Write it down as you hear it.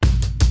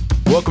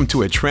Welcome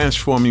to A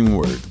Transforming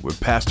Word with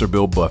Pastor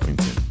Bill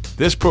Buffington.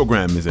 This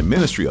program is a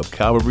ministry of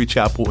Calvary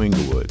Chapel,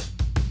 Inglewood.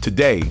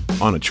 Today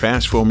on A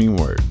Transforming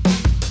Word.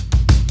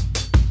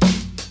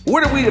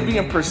 What are we to be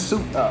in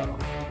pursuit of?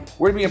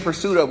 We're to be in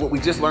pursuit of what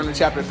we just learned in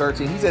chapter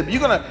 13. He said,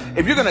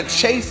 if you're gonna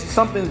chase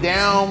something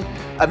down,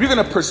 if you're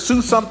gonna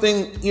pursue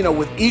something,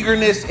 with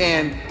eagerness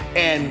and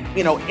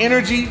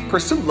energy,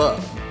 pursue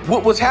love.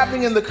 What was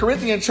happening in the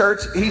Corinthian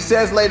church, he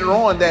says later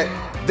on that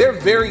they're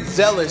very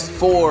zealous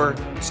for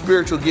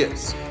spiritual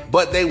gifts,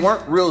 but they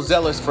weren't real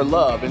zealous for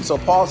love. And so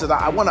Paul says,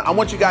 I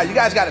want you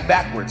guys got it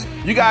backwards.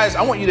 You guys,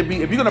 I want you to be,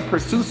 if you're going to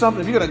pursue something,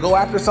 if you're going to go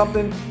after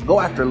something, go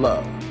after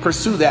love.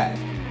 Pursue that.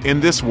 In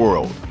this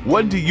world,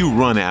 what do you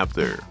run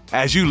after?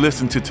 As you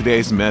listen to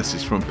today's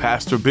message from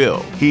Pastor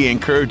Bill, he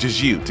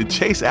encourages you to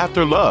chase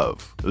after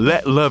love.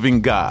 Let loving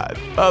God,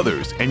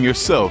 others, and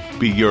yourself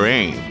be your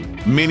aim.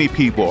 Many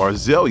people are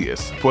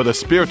zealous for the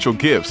spiritual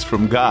gifts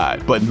from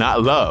God, but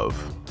not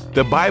love.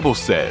 The Bible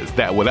says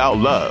that without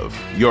love,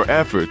 your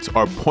efforts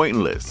are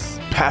pointless.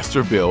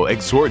 Pastor Bill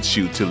exhorts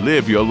you to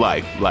live your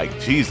life like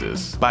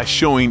Jesus by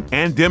showing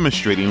and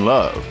demonstrating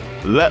love.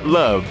 Let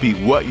love be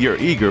what you're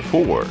eager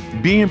for.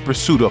 Be in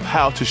pursuit of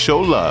how to show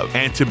love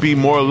and to be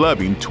more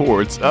loving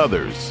towards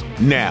others.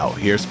 Now,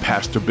 here's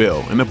Pastor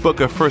Bill in the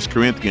book of 1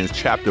 Corinthians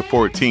chapter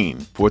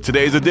 14 for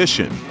today's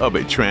edition of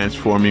A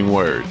Transforming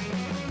Word.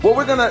 What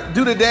we're going to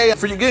do today,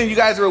 for you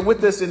guys who are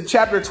with us in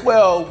chapter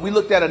 12, we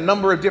looked at a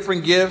number of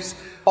different gifts.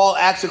 Paul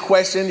asked a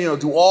question,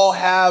 do all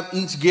have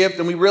each gift?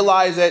 And we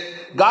realize that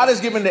God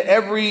has given to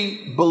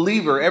every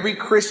believer, every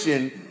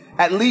Christian,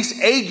 at least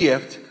a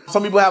gift.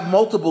 Some people have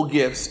multiple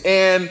gifts.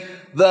 And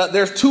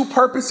there's two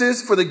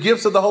purposes for the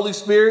gifts of the Holy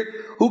Spirit.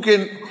 Who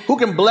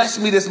can bless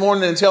me this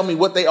morning and tell me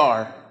what they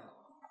are?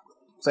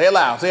 Say it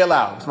loud,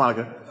 Miss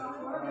Monica.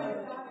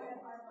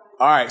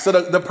 All right, so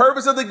the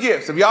purpose of the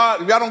gifts, if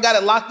y'all don't got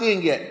it locked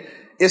in yet,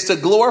 is to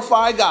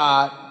glorify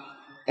God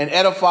and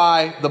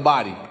edify the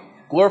body.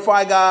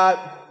 Glorify God,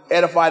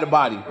 edify the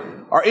body.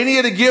 Are any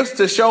of the gifts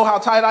to show how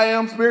tight I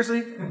am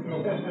spiritually?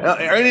 Are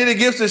any of the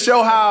gifts to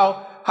show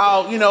how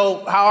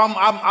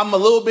I'm a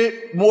little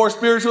bit more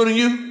spiritual than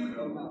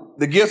you?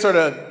 The gifts are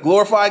to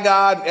glorify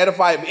God,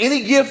 edify. If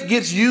any gift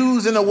gets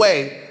used in a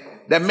way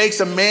that makes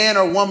a man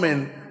or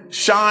woman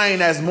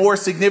shine as more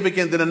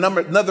significant than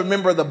another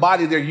member of the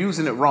body, they're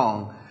using it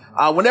wrong.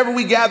 Whenever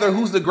we gather,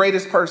 who's the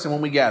greatest person when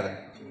we gather?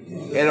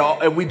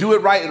 If we do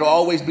it right, it'll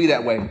always be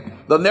that way.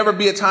 There'll never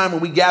be a time when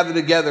we gather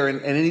together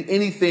and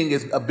anything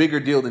is a bigger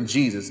deal than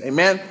Jesus.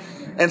 Amen.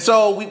 And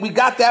so we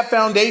got that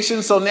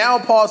foundation. So now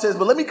Paul says,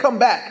 but let me come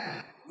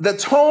back. The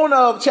tone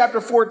of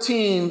chapter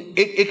 14,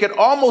 it could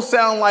almost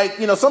sound like,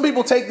 some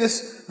people take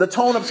the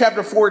tone of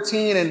chapter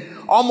 14 and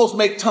almost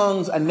make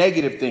tongues a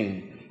negative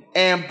thing.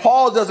 And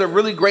Paul does a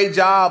really great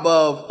job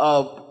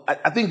of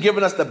I think,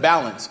 giving us the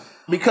balance,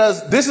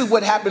 because this is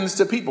what happens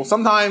to people.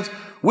 Sometimes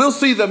we'll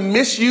see the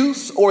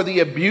misuse or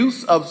the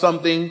abuse of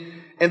something,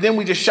 and then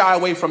we just shy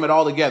away from it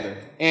altogether.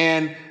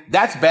 And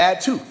that's bad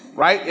too,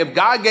 right? If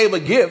God gave a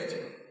gift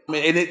and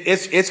it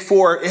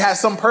has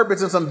some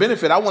purpose and some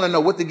benefit, I want to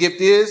know what the gift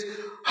is,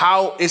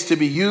 how it's to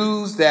be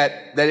used,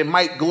 that it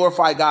might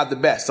glorify God the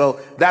best. So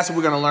that's what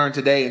we're going to learn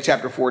today in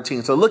chapter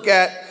 14. So look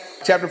at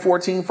chapter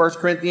 14, 1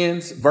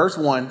 Corinthians, verse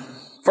 1.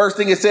 First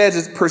thing it says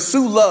is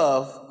pursue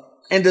love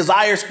and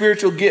desire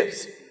spiritual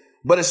gifts,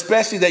 but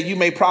especially that you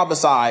may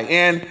prophesy.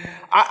 And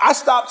I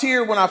stopped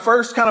here when I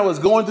first kind of was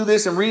going through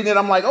this and reading it.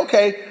 I'm like,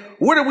 okay,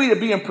 what are we to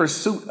be in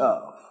pursuit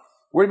of?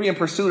 We're to be in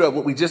pursuit of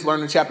what we just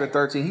learned in chapter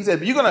 13. He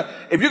said, if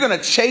you're gonna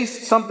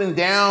chase something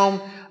down,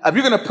 if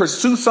you're gonna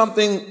pursue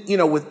something,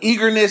 with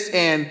eagerness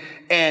and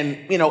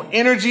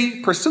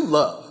energy, pursue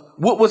love.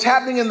 What was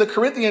happening in the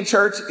Corinthian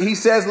church, he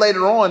says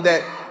later on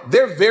that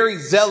they're very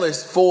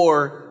zealous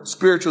for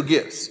spiritual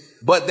gifts,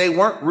 but they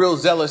weren't real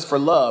zealous for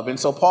love. And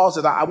so Paul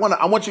said, I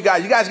want you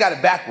guys got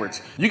it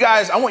backwards. You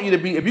guys, I want you to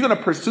be, if you're going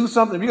to pursue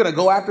something, if you're going to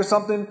go after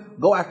something,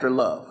 go after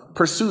love.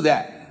 Pursue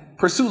that.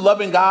 Pursue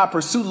loving God,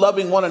 pursue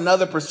loving one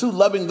another, pursue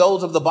loving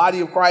those of the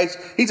body of Christ.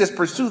 He says,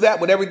 pursue that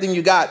with everything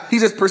you got. He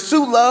says,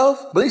 pursue love,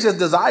 but he says,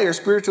 desire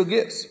spiritual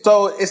gifts.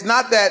 So it's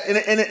not that,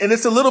 and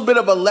it's a little bit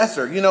of a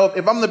lesser,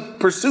 if I'm to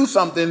pursue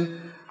something,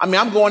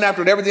 I'm going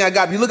after it, everything I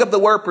got. If you look up the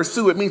word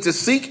pursue, it means to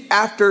seek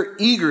after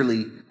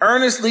eagerly,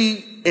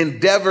 earnestly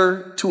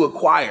endeavor to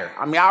acquire.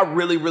 I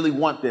really, really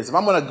want this. If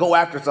I'm going to go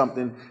after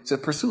something, it says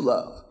pursue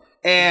love.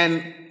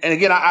 And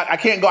again, I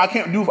can't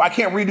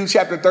redo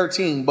chapter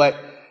 13, but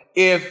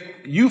if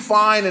you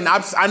find, and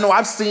I know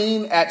I've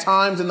seen at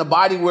times in the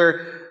body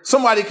where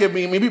somebody could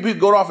be, maybe people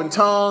go off in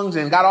tongues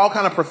and got all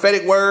kind of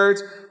prophetic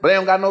words, but they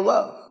don't got no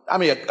love.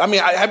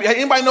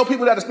 Anybody know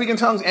people that are speaking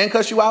tongues and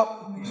cuss you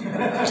out?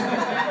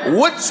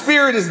 What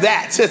spirit is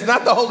that? It's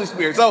not the Holy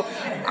Spirit. So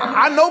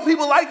I know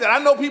people like that. I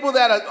know people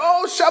that are,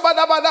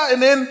 shabba-dabba-da,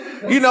 and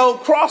then,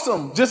 cross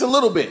them just a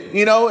little bit,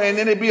 and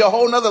then it'd be a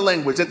whole nother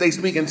language that they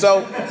speak in. So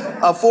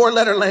a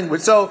 4-letter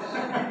language. So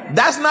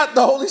that's not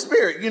the Holy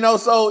Spirit,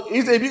 So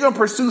he said, if you're going to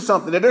pursue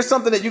something, if there's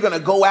something that you're going to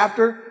go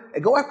after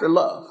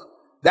love.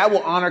 that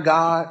will honor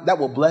God. That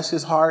will bless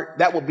his heart.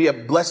 That will be a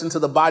blessing to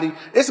the body.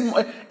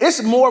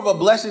 It's more of a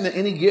blessing than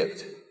any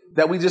gift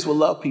that we just will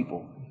love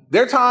people.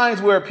 There are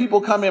times where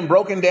people come in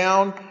broken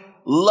down,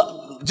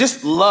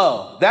 just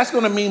love. That's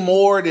going to mean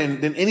more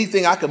than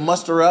anything I can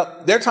muster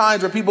up. There are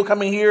times where people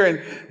come in here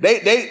and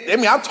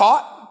I'm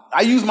taught.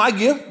 I use my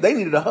gift. They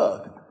needed a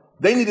hug.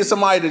 They needed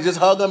somebody to just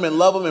hug them and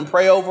love them and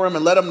pray over them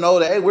and let them know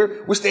that, hey,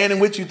 we're standing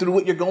with you through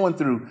what you're going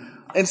through.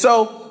 And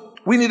so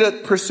we need to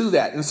pursue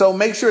that. And so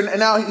make sure, and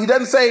now he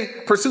doesn't say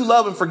pursue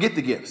love and forget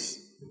the gifts.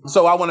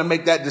 So I want to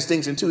make that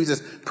distinction too. He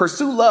says,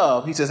 pursue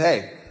love. He says,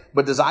 hey,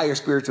 but desire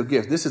spiritual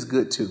gifts. This is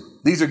good too.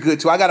 These are good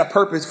too. I got a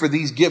purpose for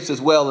these gifts as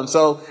well. And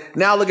so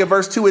now look at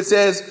verse 2. It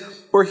says,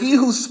 for he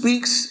who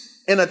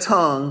speaks in a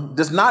tongue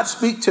does not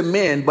speak to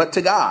men, but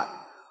to God.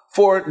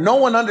 For no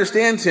one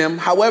understands him.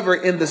 However,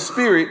 in the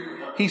spirit,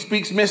 he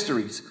speaks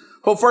mysteries.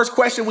 So first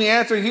question we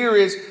answer here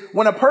is,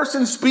 when a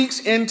person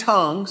speaks in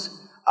tongues,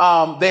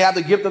 they have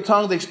the gift of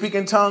tongues. They speak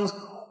in tongues.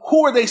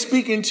 Who are they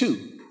speaking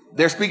to?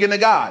 They're speaking to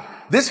God.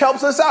 This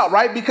helps us out,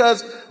 right?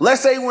 Because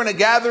let's say we're in a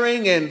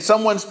gathering and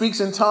someone speaks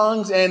in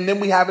tongues and then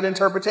we have an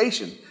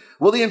interpretation.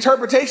 Well, the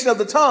interpretation of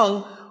the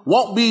tongue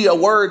won't be a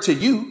word to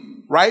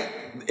you, right?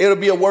 It'll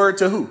be a word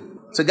to who?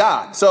 To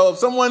God. So if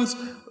someone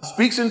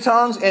speaks in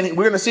tongues, and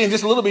we're going to see in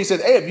just a little bit, he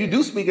says, hey, if you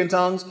do speak in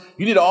tongues,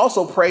 you need to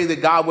also pray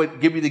that God would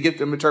give you the gift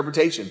of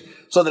interpretation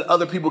so that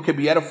other people can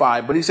be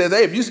edified. But he says,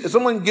 hey, if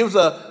someone gives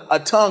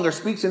a tongue or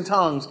speaks in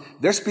tongues,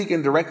 they're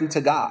speaking directly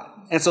to God.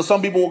 And so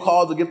some people will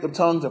call the gift of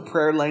tongues a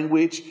prayer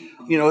language.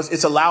 You know,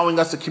 it's allowing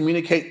us to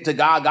communicate to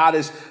God. God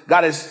is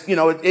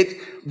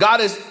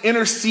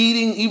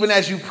interceding even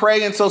as you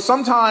pray. And so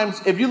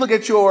sometimes if you look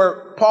at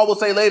Paul will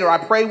say later, I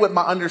pray with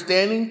my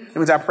understanding. It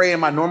means I pray in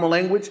my normal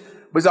language.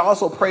 But I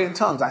also pray in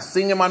tongues. I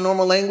sing in my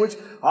normal language.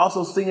 I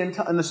also sing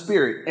in the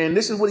spirit. And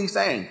this is what he's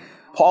saying.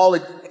 Paul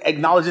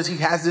acknowledges he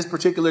has this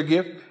particular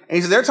gift. And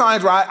he says, there are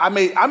times where I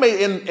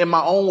may in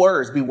my own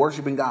words be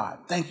worshiping God.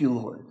 Thank you,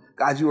 Lord.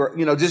 God, you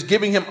are, just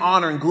giving him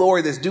honor and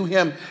glory that's due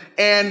him.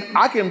 And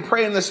I can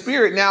pray in the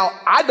spirit. Now,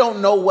 I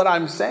don't know what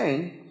I'm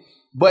saying,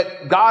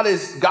 but God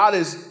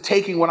is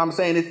taking what I'm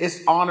saying. It's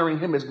honoring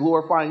him. It's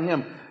glorifying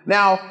him.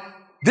 Now,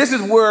 this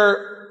is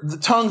where the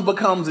tongues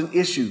becomes an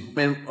issue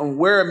and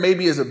where it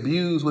maybe is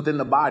abused within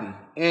the body.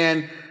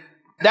 And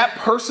that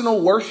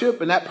personal worship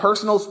and that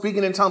personal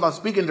speaking in tongues, I'm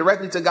speaking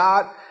directly to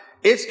God.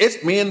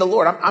 It's me and the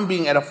Lord. I'm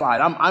being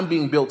edified. I'm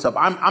being built up.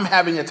 I'm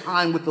having a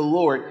time with the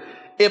Lord.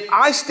 If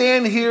I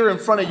stand here in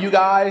front of you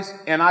guys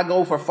and I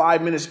go for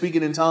 5 minutes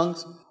speaking in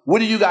tongues, what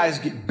do you guys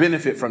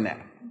benefit from that?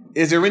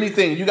 Is there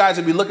anything you guys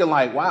would be looking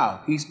like,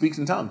 wow, he speaks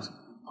in tongues.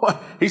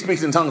 He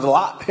speaks in tongues a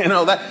lot.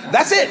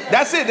 That's it.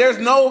 That's it. There's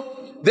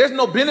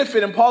no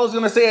benefit. And Paul is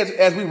going to say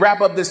as we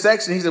wrap up this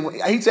section,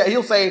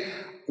 he'll say,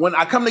 when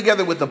I come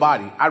together with the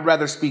body, I'd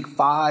rather speak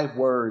 5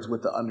 words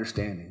with the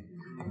understanding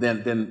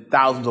than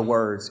thousands of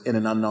words in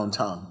an unknown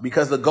tongue.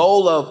 Because the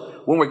goal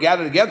of when we're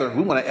gathered together,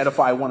 we want to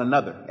edify one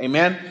another.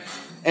 Amen.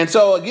 And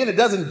so again, it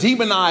doesn't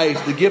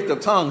demonize the gift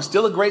of tongues.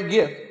 Still a great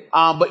gift.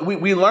 But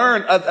we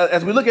learn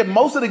as we look at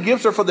most of the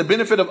gifts are for the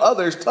benefit of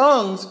others.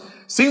 Tongues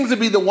seems to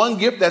be the one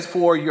gift that's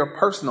for your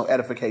personal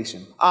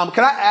edification.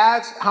 Can I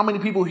ask how many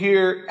people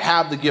here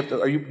have the gift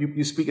of, or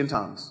you speak in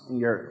tongues? All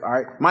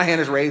right. My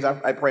hand is raised.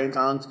 I pray in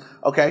tongues.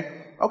 Okay.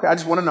 I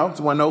just want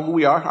to know who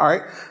we are. All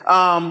right.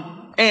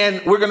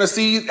 And we're going to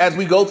see as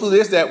we go through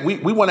this that we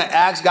want to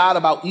ask God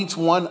about each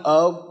one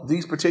of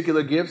these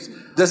particular gifts.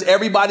 Does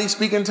everybody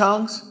speak in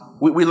tongues?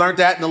 We learned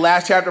that in the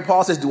last chapter.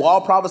 Paul says, do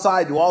all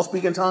prophesy? Do all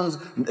speak in tongues?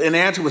 And the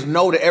answer was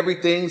no to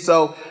everything.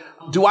 So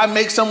do I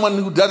make someone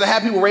who doesn't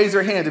have people raise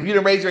their hands? If you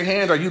didn't raise your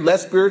hands, are you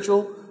less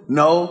spiritual?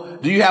 No.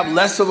 Do you have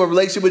less of a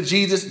relationship with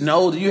Jesus?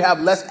 No. Do you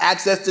have less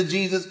access to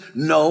Jesus?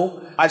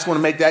 No. I just want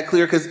to make that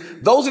clear because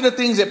those are the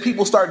things that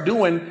people start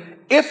doing.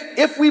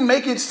 If we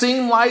make it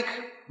seem like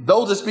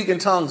those that speak in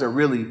tongues are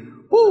really,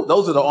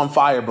 those are the on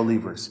fire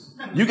believers.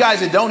 You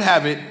guys that don't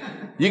have it,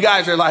 you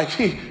guys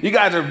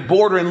are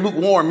bordering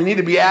lukewarm. You need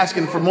to be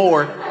asking for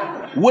more.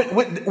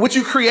 What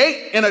you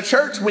create in a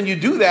church when you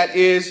do that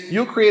is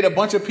you'll create a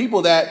bunch of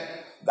people that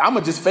I'm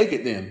going to just fake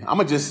it then. I'm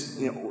going to just,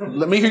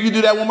 let me hear you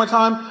do that one more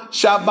time.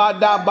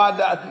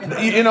 Shabba-da-ba-da.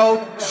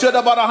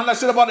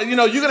 Shada-ba-da-hana-shada-ba-da.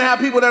 You're going to have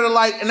people that are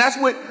like, and that's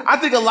what, I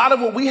think a lot of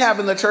what we have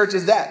in the church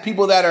is that.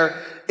 People that are,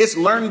 it's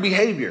learned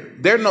behavior.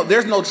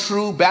 There's no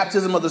true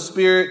baptism of the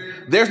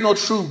Spirit. There's no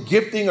true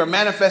gifting or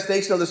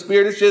manifestation of the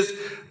Spirit. It's just,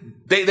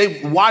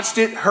 they watched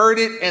it, heard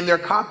it, and they're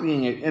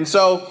copying it. And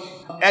so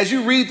as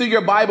you read through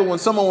your Bible, when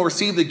someone will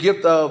receive the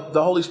gift of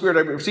the Holy Spirit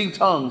or receive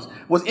tongues,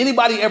 was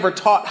anybody ever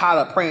taught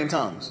how to pray in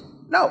tongues?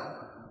 No.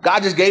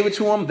 God just gave it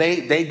to them.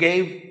 They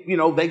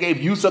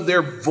gave use of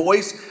their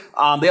voice.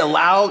 They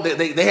allowed,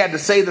 they had to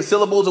say the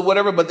syllables or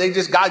whatever, but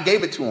God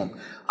gave it to them.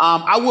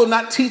 I will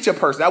not teach a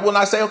person. I will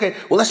not say, okay,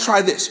 well, let's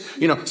try this,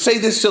 say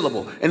this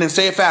syllable and then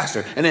say it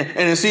faster and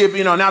then see if,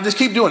 now just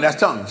keep doing it. That's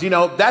tongues.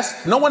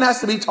 No one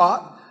has to be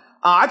taught.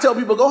 I tell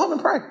people, go home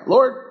and pray.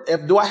 Lord,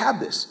 do I have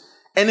this?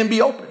 And then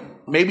be open.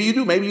 Maybe you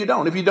do, maybe you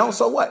don't. If you don't,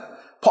 so what?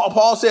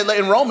 Paul said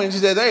in Romans, he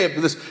said, hey,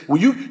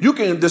 you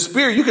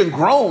can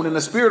groan and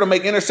the Spirit will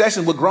make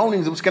intercession with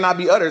groanings which cannot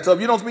be uttered. So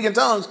if you don't speak in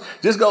tongues,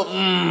 just go,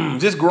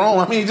 just groan.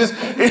 I mean,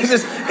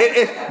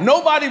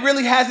 nobody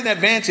really has an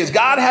advantage.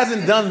 God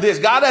hasn't done this.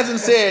 God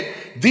hasn't said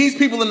these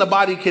people in the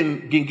body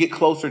can get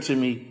closer to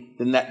me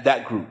than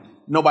that group.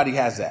 Nobody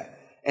has that.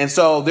 And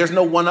so there's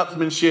no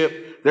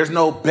one-upsmanship. There's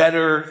no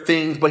better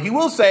things, but he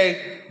will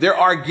say there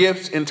are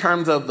gifts in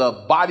terms of the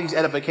body's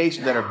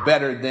edification that are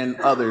better than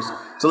others.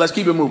 So let's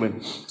keep it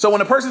moving. So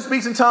when a person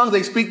speaks in tongues,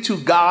 they speak to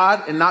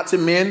God and not to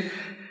men.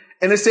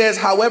 And it says,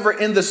 however,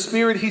 in the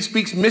Spirit, he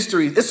speaks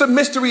mysteries. It's a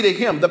mystery to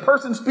him. The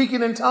person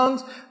speaking in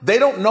tongues, they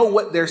don't know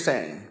what they're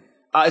saying.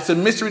 It's a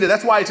mystery.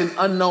 That's why it's an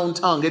unknown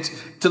tongue. It's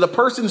to the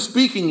person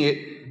speaking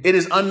it. It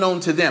is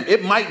unknown to them.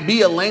 It might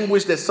be a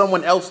language that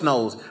someone else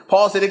knows.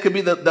 Paul said it could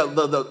be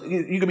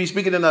you could be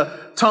speaking in the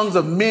tongues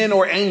of men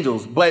or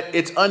angels, but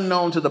it's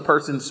unknown to the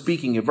person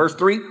speaking it. Verse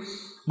 3,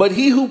 but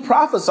he who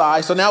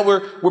prophesies, so now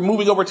we're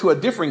moving over to a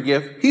different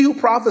gift. He who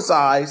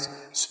prophesies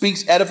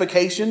speaks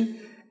edification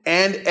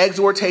and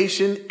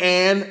exhortation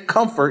and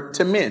comfort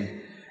to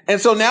men.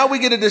 And so now we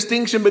get a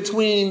distinction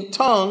between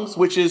tongues,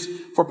 which is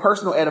for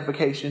personal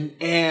edification,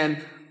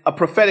 and a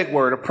prophetic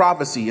word, a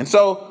prophecy. And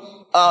so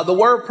the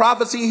word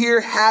prophecy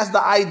here has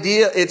the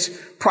idea, it's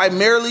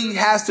primarily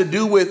has to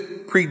do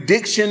with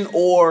prediction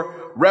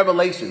or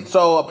revelation.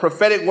 So a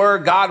prophetic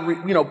word,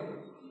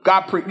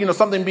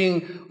 something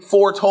being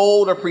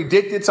foretold or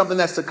predicted, something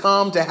that's to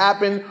come to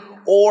happen,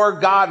 or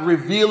God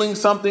revealing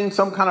something,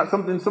 some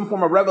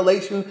form of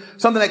revelation,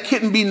 something that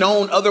couldn't be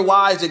known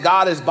otherwise, that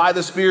God is by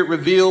the Spirit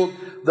revealed.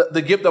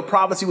 The gift of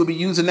prophecy would be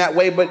used in that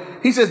way. But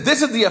he says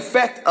this is the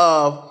effect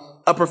of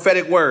a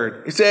prophetic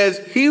word. It says,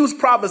 he who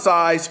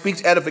prophesies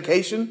speaks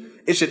edification.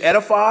 It should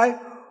edify,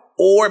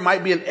 or it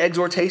might be an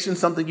exhortation,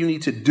 something you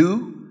need to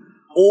do,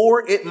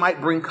 or it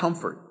might bring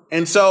comfort.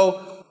 And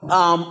so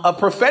a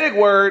prophetic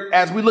word,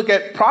 as we look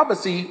at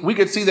prophecy, we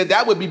could see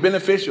that would be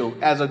beneficial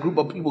as a group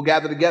of people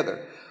gather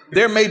together.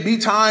 There may be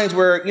times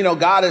where,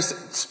 God is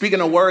speaking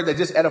a word that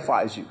just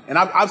edifies you. And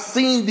I've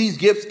seen these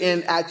gifts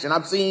in action.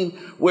 I've seen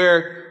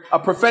where a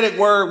prophetic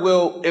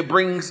word it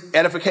brings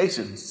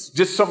edifications.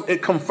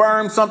 It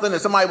confirms something that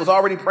somebody was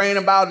already praying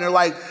about. And they're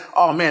like,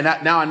 oh man,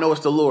 now I know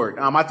it's the Lord.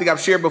 I think I've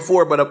shared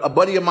before, but a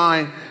buddy of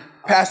mine,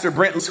 Pastor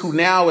Brent, who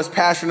now is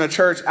pastoring a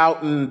church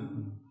out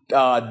in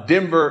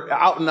Denver,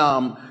 out in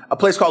a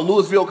place called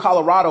Louisville,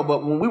 Colorado.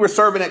 But when we were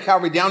serving at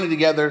Calvary Downey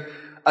together,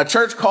 a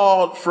church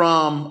called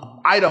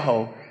from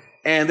Idaho,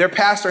 and their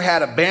pastor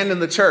had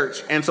abandoned the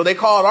church. And so they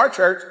called our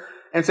church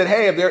and said,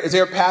 hey, is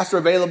there a pastor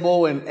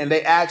available? And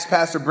they asked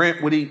Pastor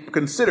Brent, would he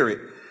consider it?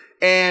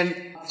 And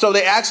so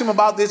they asked him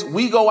about this.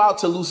 We go out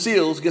to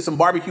Lucille's, get some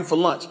barbecue for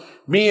lunch.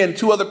 Me and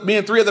three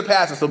other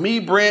pastors. So me,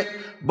 Brent,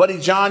 Buddy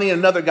Johnny, and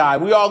another guy.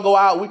 We all go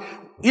out.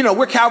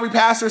 We're Calvary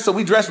pastors, so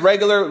we dress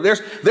regular.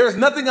 There's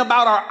nothing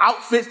about our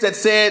outfits that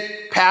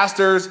said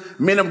pastors,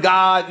 men of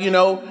God,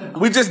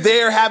 We're just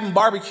there having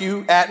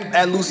barbecue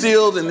at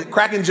Lucille's and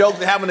cracking jokes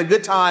and having a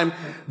good time.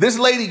 This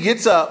lady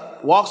gets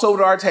up, walks over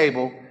to our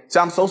table,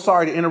 said, I'm so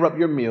sorry to interrupt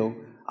your meal.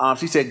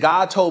 She said,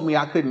 God told me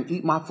I couldn't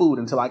eat my food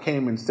until I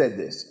came and said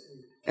this.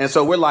 And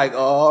so we're like,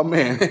 oh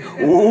man,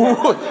 ooh,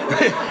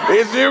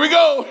 here we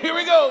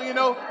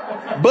go,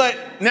 But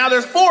now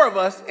there's four of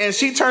us, and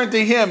she turned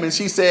to him and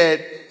she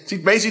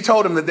basically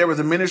told him that there was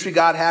a ministry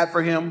God had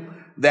for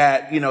him,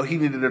 that, he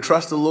needed to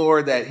trust the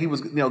Lord, that he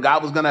was,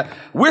 God was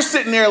we're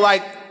sitting there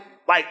like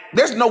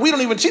she's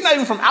not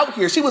even from out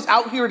here. She was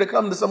out here to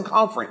come to some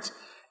conference.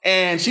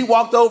 And she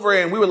walked over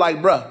and we were like,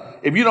 bruh,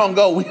 if you don't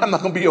go, I'm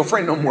not going to be your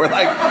friend no more.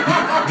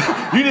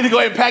 You need to go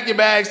ahead and pack your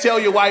bags, tell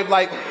your wife,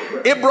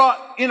 it brought,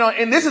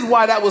 and this is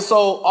why that was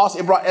so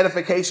awesome. It brought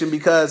edification,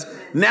 because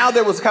now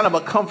there was kind of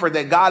a comfort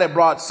that God had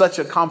brought such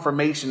a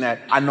confirmation that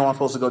I know I'm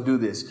supposed to go do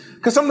this.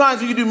 Because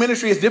sometimes when you do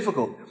ministry, it's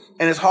difficult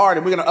and it's hard,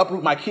 and we're going to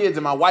uproot my kids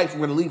and my wife.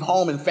 We're going to leave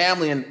home and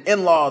family and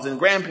in-laws and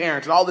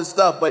grandparents and all this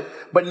stuff.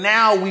 But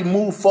now we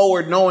move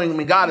forward knowing,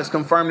 God has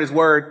confirmed his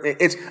word.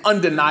 It's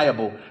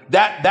undeniable.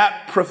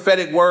 That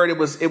prophetic word, it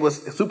was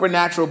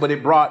supernatural, but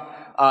it brought,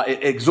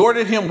 it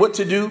exhorted him what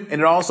to do,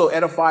 and it also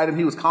edified him.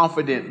 He was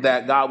confident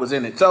that God was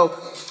in it.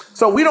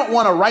 So we don't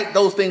want to write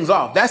those things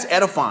off. That's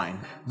edifying.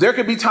 There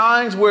could be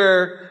times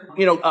where,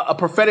 a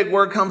prophetic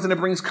word comes and it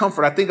brings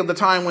comfort. I think of the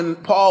time when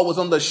Paul was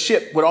on the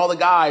ship with all the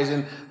guys,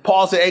 and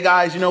Paul said, hey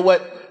guys, you know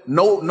what?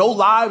 No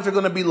lives are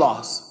going to be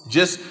lost.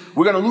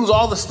 We're going to lose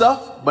all the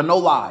stuff, but no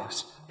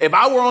lives. If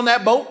I were on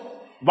that boat,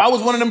 if I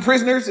was one of them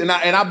prisoners and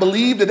I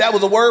believed that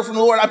was a word from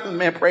the Lord,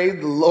 man, praise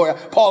the Lord.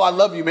 Paul, I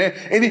love you, man.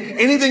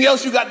 Anything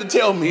else you got to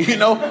tell me,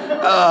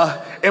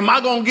 am I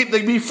going to get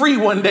to be free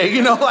one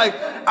day?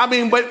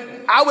 But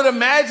I would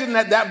imagine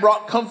that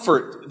brought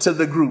comfort to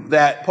the group,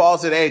 that Paul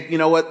said, hey, you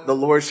know what? The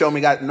Lord showed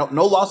me, God,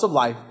 no loss of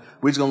life.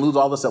 We're just going to lose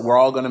all this stuff. We're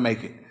all going to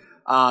make it.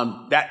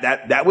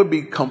 That would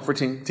be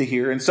comforting to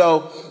hear. And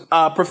so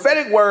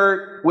prophetic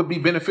word would be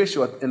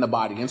beneficial in the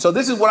body. And so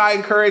this is what I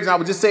encourage. And I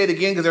would just say it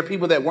again, because there are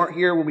people that weren't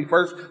here when we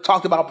first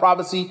talked about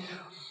prophecy.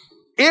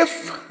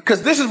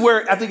 Because this is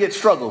where I think it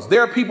struggles.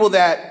 There are people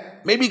that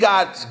maybe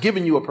God's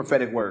given you a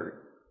prophetic word.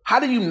 How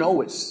do you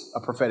know it's a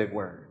prophetic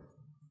word?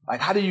 Like,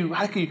 how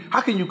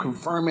can you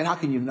confirm it? How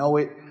can you know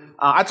it?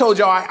 I told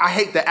y'all I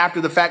hate the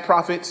after the fact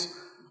prophets.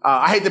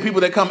 I hate the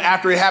people that come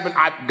after it happened.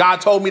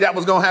 God told me that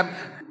was going to happen.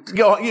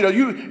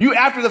 You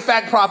after the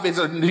fact prophets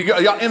are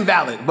y'all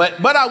invalid.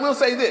 But I will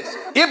say this: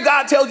 if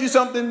God tells you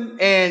something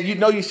and you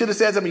know you should have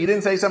said something, you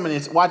didn't say something,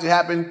 and watch it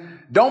happen.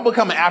 Don't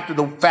become an after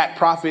the fact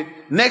prophet.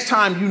 Next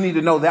time you need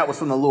to know that was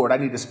from the Lord. I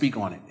need to speak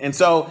on it. And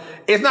so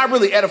it's not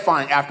really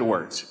edifying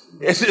afterwards.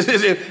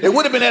 It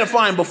would have been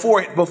edifying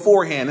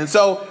beforehand. And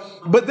so,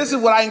 but this is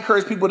what I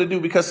encourage people to do,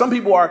 because some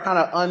people are kind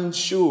of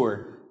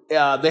unsure.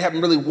 They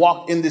haven't really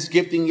walked in this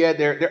gifting yet.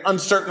 They're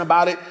uncertain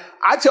about it.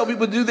 I tell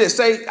people to do this.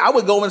 I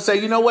would go and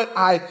say, you know what?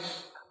 I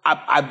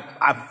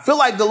feel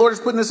like the Lord is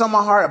putting this on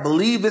my heart. I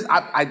believe this.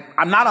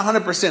 I'm not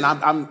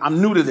 100%.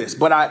 I'm new to this,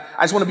 but I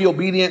just want to be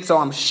obedient. So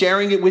I'm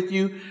sharing it with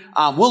you.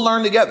 We'll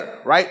learn together,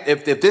 right?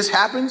 If this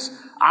happens,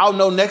 I'll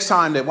know next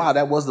time that, wow,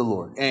 that was the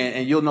Lord.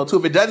 And you'll know too.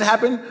 If it doesn't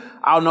happen,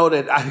 I'll know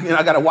that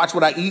I got to watch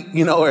what I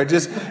eat, or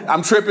just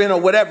I'm tripping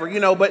or whatever,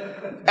 but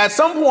at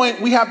some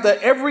point we have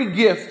every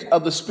gift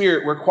of the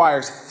Spirit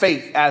requires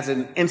faith as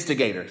an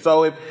instigator.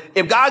 So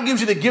if God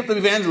gives you the gift of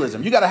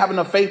evangelism, you got to have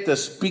enough faith to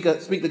speak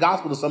the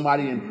gospel to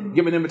somebody and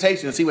give an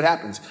invitation and see what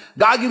happens.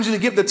 God gives you the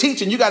gift of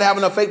teaching. You got to have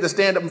enough faith to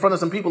stand up in front of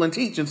some people and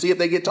teach and see if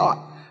they get taught.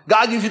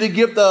 God gives you the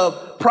gift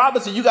of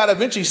prophecy. You got to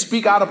eventually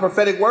speak out a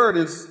prophetic word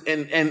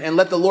and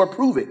let the Lord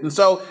prove it. And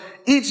so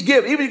each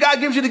gift, even God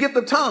gives you the gift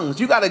of tongues,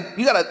 you got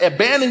to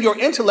abandon your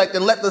intellect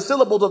and let the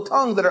syllables of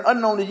tongues that are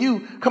unknown to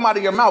you come out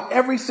of your mouth.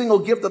 Every single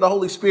gift of the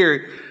Holy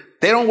Spirit,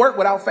 they don't work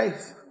without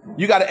faith.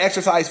 You got to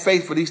exercise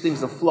faith for these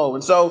things to flow.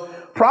 And so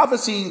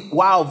prophecy,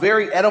 while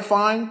very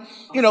edifying,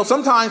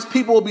 sometimes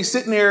people will be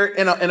sitting there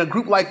in a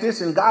group like this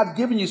and God's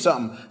giving you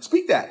something.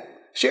 Speak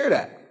that, share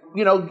that.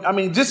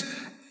 Just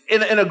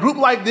in a group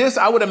like this,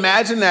 I would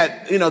imagine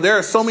that, there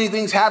are so many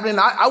things happening.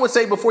 I would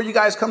say before you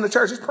guys come to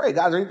church, just pray.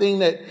 God, is there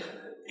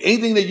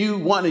anything that you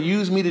want to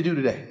use me to do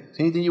today?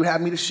 Anything you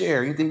have me to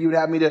share? Anything you would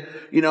have me to,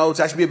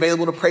 so I should be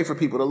available to pray for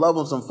people, to love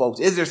on some folks?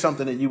 Is there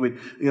something that you would,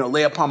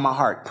 lay upon my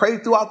heart? Pray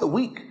throughout the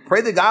week.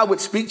 Pray that God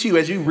would speak to you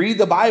as you read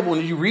the Bible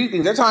and as you read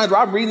things. There are times where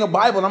I'm reading the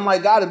Bible and I'm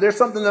like, God, if there's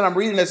something that I'm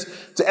reading that's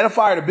to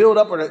edify or to build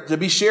up or to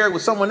be shared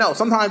with someone else,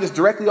 sometimes it's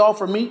directly all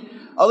for me.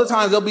 Other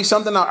times there'll be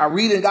something I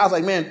read and God's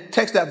like, man,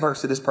 text that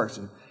verse to this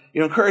person.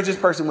 Encourage this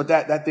person with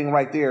that thing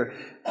right there.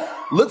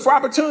 Look for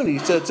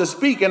opportunities to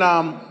speak. And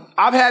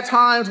I've had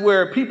times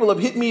where people have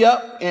hit me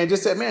up and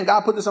just said, man,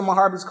 God put this on my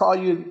heart. Let's call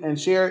you and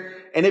share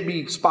it. And it'd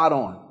be spot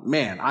on.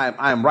 Man,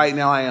 I am right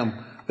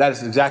now. That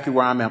is exactly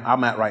where I'm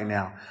at right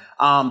now.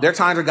 There are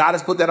times where God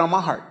has put that on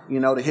my heart,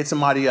 to hit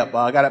somebody up.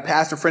 I got a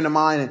pastor friend of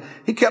mine and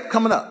he kept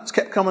coming up.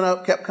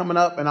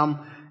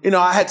 And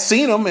I had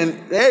seen him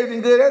and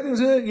everything's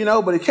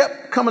good, but it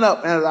kept coming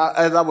up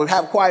as I would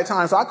have quiet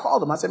time. So I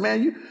called him. I said,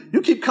 man,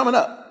 you keep coming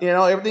up,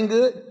 everything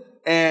good?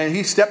 And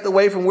he stepped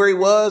away from where he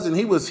was and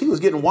he was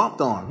getting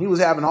whomped on. He was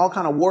having all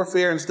kind of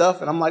warfare and stuff.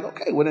 And I'm like,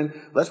 okay, well then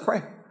let's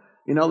pray.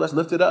 Let's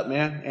lift it up,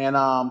 man. And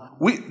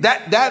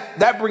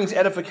that brings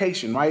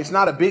edification, right? It's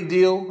not a big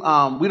deal.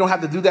 We don't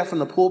have to do that from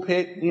the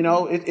pulpit.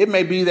 It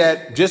may be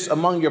that just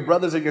among your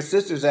brothers or your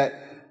sisters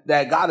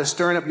that God is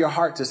stirring up your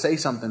heart to say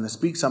something, to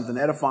speak something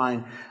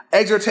edifying.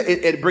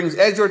 It brings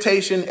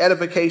exhortation,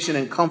 edification,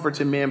 and comfort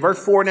to men.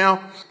 Verse 4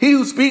 now, he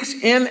who speaks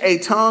in a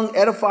tongue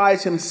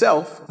edifies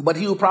himself, but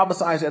he who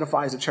prophesies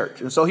edifies the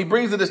church. And so he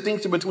brings the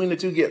distinction between the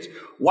two gifts,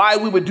 why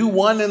we would do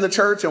one in the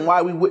church and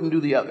why we wouldn't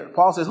do the other.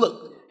 Paul says,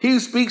 look, he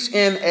who speaks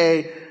in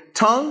a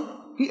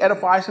tongue, he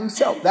edifies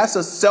himself. That's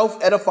a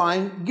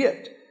self-edifying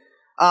gift.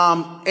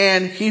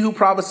 And he who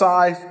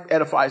prophesies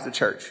edifies the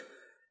church.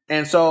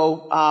 And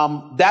so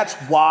that's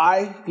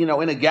why, in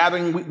a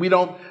gathering, we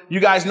don't, you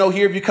guys know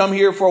here, if you come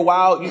here for a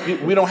while,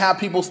 we don't have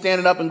people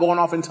standing up and going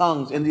off in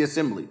tongues in the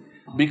assembly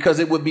because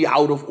it would be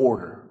out of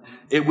order.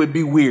 It would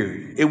be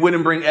weird. It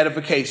wouldn't bring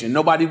edification.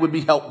 Nobody would be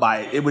helped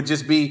by it. It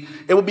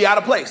would be out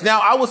of place.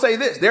 Now, I will say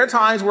this. There are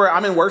times where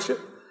I'm in worship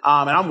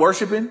and I'm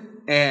worshiping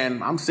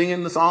and I'm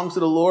singing the songs to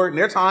the Lord. And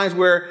there are times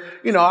where,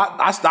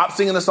 I stop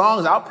singing the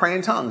songs. I'll pray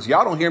in tongues.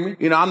 Y'all don't hear me.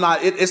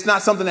 It's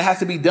not something that has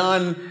to be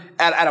done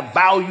at a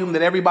volume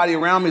that everybody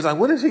around me is like,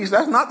 what is he?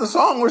 That's not the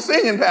song we're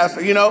singing,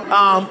 Pastor,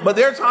 but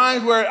there are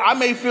times where I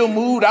may feel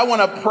moved. I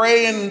want to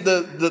pray in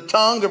the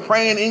tongues or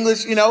pray in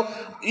English,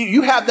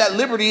 you have that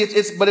liberty.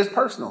 But it's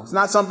personal. It's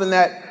not something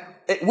that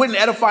it wouldn't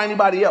edify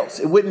anybody else.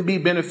 It wouldn't be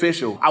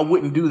beneficial. I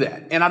wouldn't do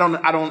that.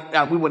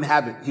 And we wouldn't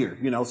have it here,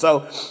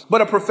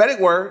 but a prophetic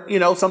word,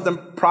 something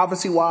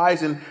prophecy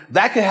wise, and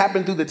that can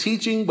happen through the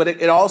teaching, but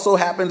it also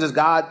happens as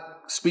God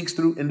speaks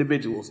through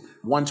individuals,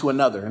 one to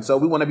another. And so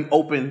we want to be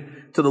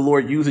open to the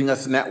Lord using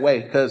us in that way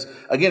because,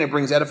 again, it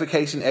brings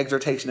edification,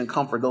 exhortation, and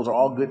comfort. Those are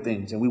all good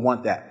things, and we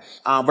want that.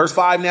 Verse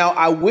 5 now,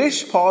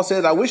 Paul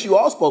says, I wish you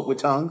all spoke with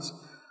tongues,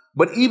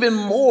 but even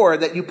more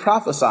that you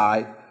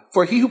prophesied,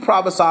 for he who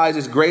prophesies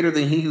is greater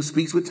than he who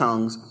speaks with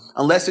tongues,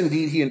 unless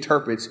indeed he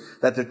interprets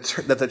that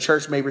the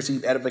church may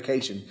receive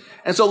edification.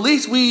 And so at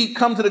least we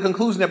come to the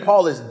conclusion that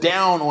Paul is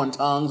down on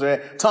tongues, or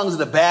that tongues is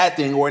a bad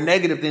thing or a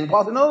negative thing.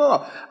 Paul said,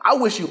 no. I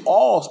wish you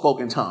all spoke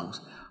in tongues.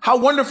 How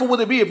wonderful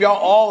would it be if y'all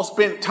all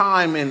spent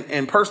time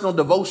in personal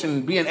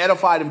devotion, being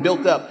edified and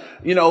built up?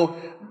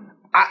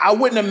 I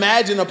wouldn't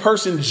imagine a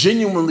person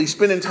genuinely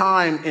spending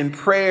time in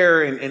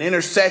prayer and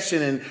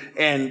intercession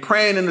and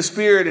praying in the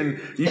spirit.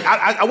 And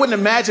I wouldn't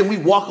imagine we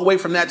walk away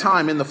from that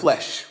time in the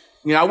flesh.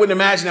 I wouldn't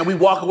imagine that we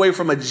walk away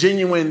from a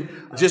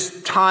genuine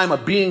just time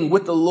of being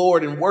with the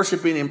Lord and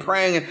worshiping and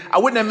praying. And I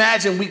wouldn't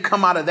imagine we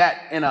come out of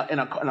that in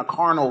a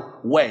carnal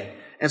way.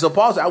 And so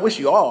Paul said, I wish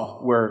you all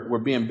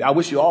I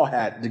wish you all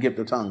had the gift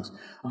of tongues.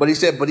 But he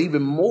said, but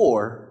even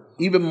more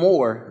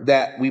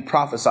that we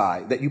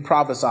prophesy, that you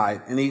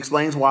prophesy. And he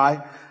explains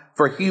why.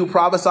 For he who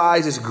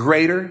prophesies is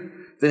greater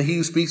than he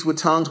who speaks with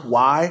tongues.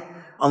 Why?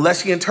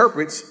 Unless he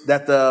interprets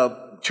that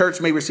the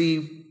church may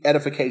receive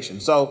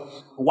edification. So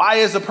why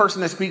is the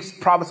person that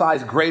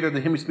prophesies greater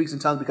than him who speaks in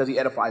tongues? Because he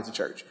edifies the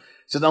church.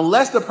 So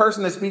unless the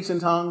person that speaks in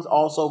tongues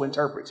also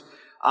interprets.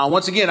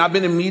 Once again, I've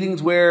been in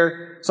meetings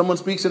where someone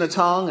speaks in a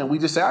tongue and we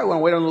just say, I want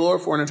to wait on the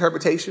Lord for an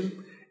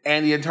interpretation.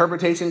 And the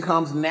interpretation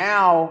comes.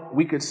 Now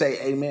we could say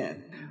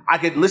amen. I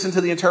could listen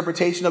to the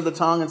interpretation of the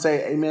tongue and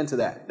say amen to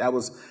that. That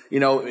was,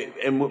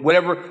 and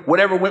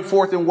whatever went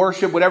forth in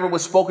worship, whatever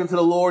was spoken to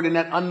the Lord in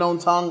that unknown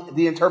tongue,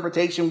 the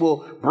interpretation will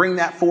bring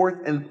that forth.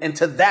 And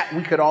to that,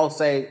 we could all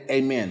say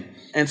amen.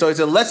 And so it's,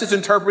 unless it's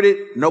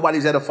interpreted,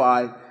 nobody's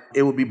edified.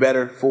 It would be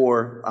better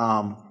for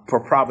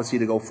prophecy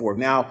to go forth.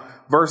 Now,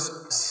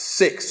 verse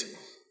 6.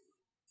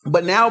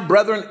 But now,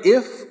 brethren,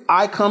 if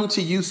I come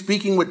to you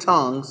speaking with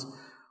tongues,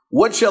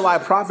 what shall I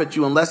profit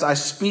you unless I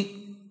speak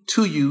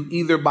to you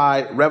either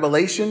by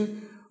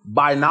revelation,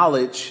 by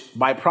knowledge,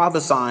 by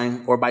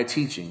prophesying, or by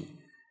teaching?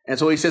 And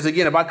so he says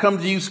again, if I come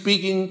to you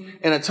speaking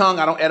in a tongue,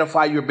 I don't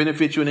edify you or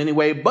benefit you in any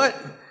way. But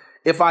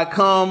if I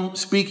come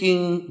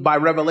speaking by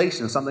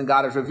revelation, something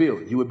God has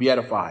revealed, you would be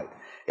edified.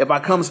 If I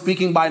come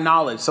speaking by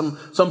knowledge, some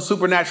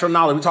supernatural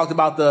knowledge, we talked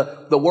about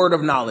the word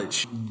of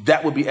knowledge,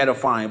 that would be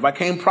edifying. If I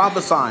came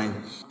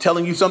prophesying,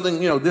 telling you something,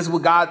 this is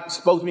what God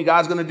spoke to me,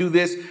 God's going to do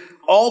this.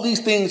 All these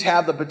things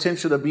have the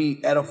potential to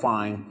be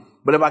edifying.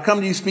 But if I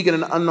come to you speaking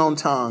in an unknown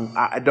tongue,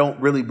 I don't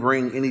really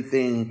bring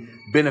anything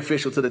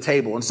beneficial to the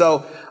table. And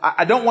so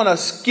I don't want to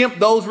skimp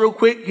those real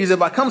quick. He said,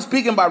 if I come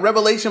speaking by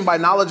revelation, by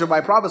knowledge, or by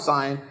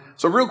prophesying.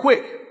 So real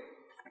quick,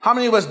 how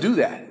many of us do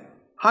that?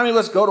 How many of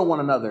us go to one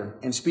another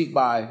and speak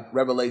by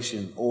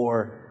revelation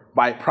or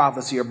by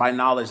prophecy or by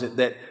knowledge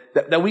that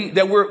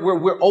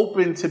we're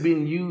open to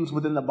being used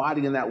within the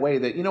body in that way,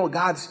 that,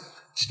 God's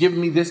just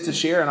giving me this to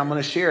share and I'm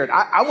going to share it.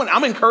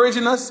 I'm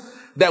encouraging us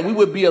that we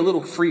would be a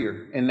little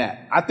freer in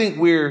that. I think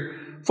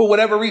for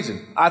whatever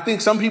reason, I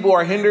think some people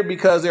are hindered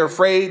because they're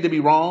afraid to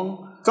be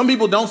wrong. Some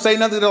people don't say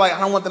nothing. They're like,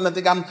 I don't want them to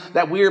think I'm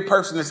that weird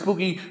person, that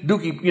spooky,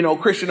 dookie,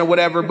 Christian or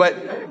whatever. But,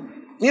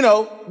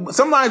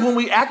 sometimes when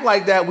we act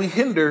like that, we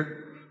hinder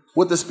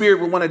what the Spirit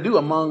would want to do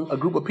among a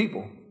group of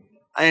people.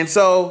 And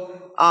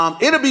so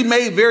it'll be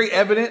made very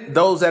evident,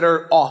 those that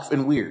are off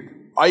and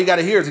weird. All you got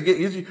to hear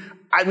is,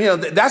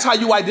 that's how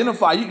you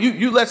identify.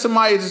 You let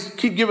somebody just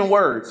keep giving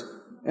words.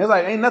 And it's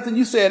like, ain't nothing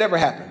you said ever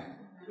happened.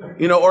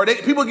 Or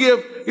people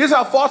here's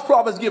how false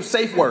prophets give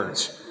safe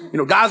words.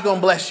 God's going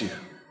to bless you.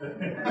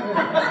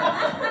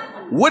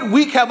 What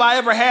week have I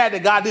ever had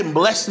that God didn't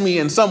bless me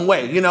in some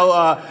way?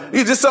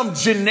 It's just some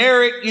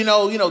generic,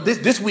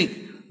 this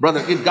week,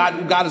 brother,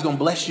 God is going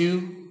to bless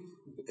you.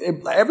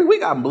 Every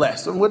week I'm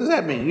blessed. What does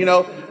that mean?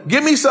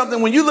 Give me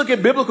something. When you look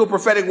at biblical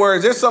prophetic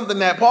words, there's something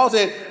that Paul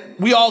said,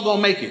 we all going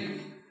to make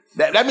it.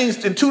 That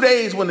means in 2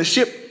 days when the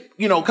ship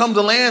comes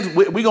to land,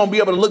 we're going to be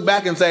able to look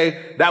back and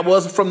say, that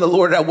was from the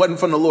Lord, that wasn't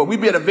from the Lord. We'd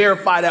be able to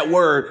verify that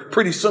word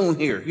pretty soon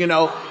here,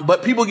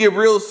 But people get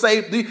real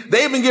safe.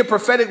 They even get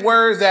prophetic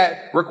words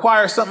that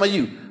require something of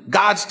you.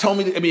 God's told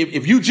me,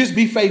 if you just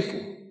be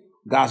faithful,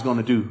 God's going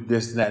to do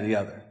this, that, and the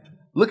other.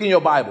 Look in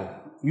your Bible.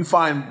 You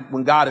find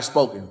when God has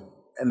spoken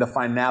and the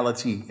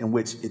finality in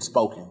which it's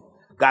spoken.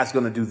 God's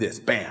going to do this,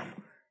 bam,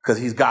 because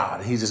he's God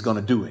and he's just going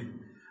to do it.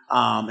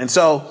 And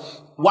so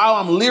while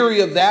I'm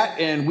leery of that,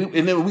 and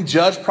then we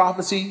judge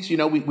prophecies,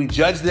 we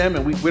judge them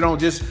and we don't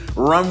just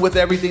run with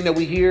everything that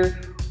we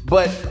hear.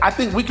 But I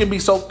think we can be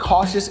so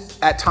cautious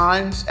at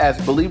times as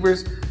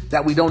believers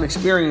that we don't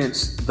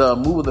experience the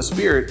move of the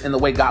Spirit in the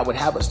way God would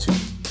have us to.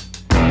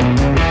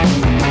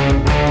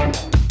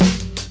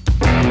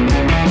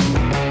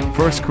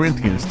 1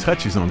 Corinthians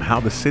touches on how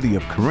the city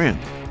of Corinth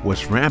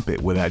was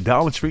rampant with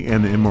idolatry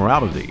and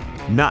immorality,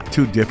 not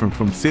too different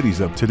from cities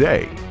of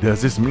today.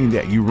 Does this mean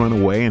that you run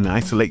away and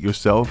isolate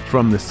yourself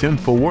from the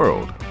sinful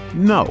world?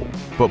 No,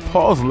 but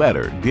Paul's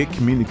letter did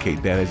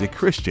communicate that as a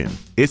Christian,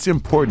 it's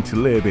important to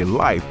live a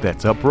life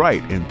that's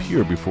upright and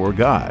pure before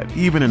God,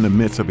 even in the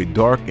midst of a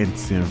dark and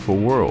sinful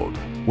world.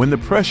 When the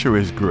pressure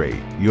is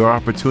great, your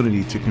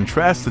opportunity to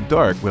contrast the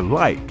dark with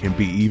light can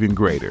be even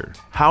greater.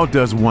 How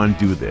does one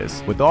do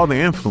this with all the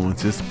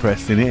influences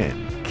pressing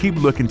in? keep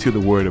looking to the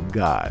Word of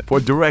God for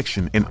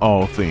direction in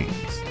all things.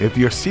 If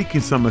you're seeking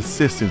some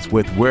assistance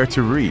with where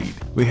to read,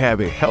 we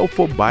have a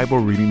helpful Bible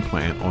reading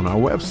plan on our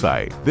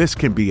website. This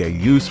can be a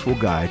useful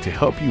guide to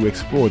help you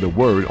explore the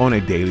Word on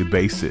a daily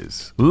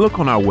basis. Look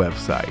on our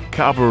website,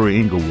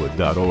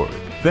 calvaryinglewood.org.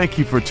 Thank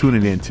you for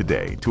tuning in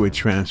today to A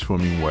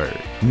Transforming Word.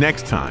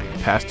 Next time,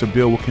 Pastor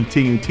Bill will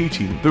continue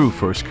teaching through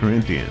 1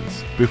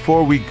 Corinthians.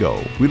 Before we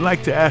go, we'd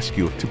like to ask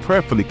you to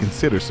prayerfully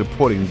consider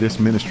supporting this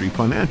ministry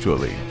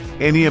financially.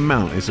 Any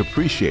amount is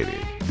appreciated.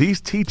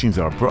 These teachings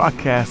are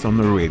broadcast on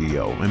the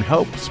radio and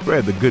help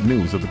spread the good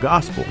news of the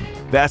gospel.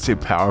 That's a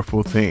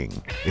powerful thing.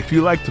 If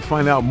you'd like to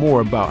find out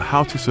more about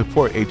how to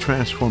support A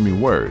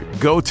Transforming Word,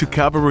 go to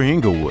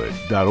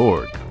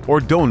calvaryinglewood.org or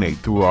donate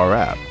through our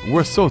app.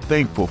 We're so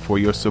thankful for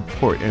your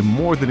support, and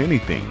more than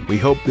anything, we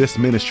hope this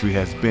ministry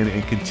has been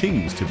and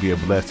continues to be a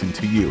blessing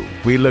to you.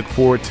 We look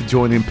forward to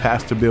joining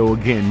Pastor Bill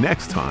again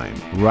next time,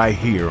 right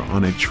here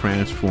on A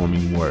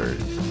Transforming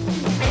Word.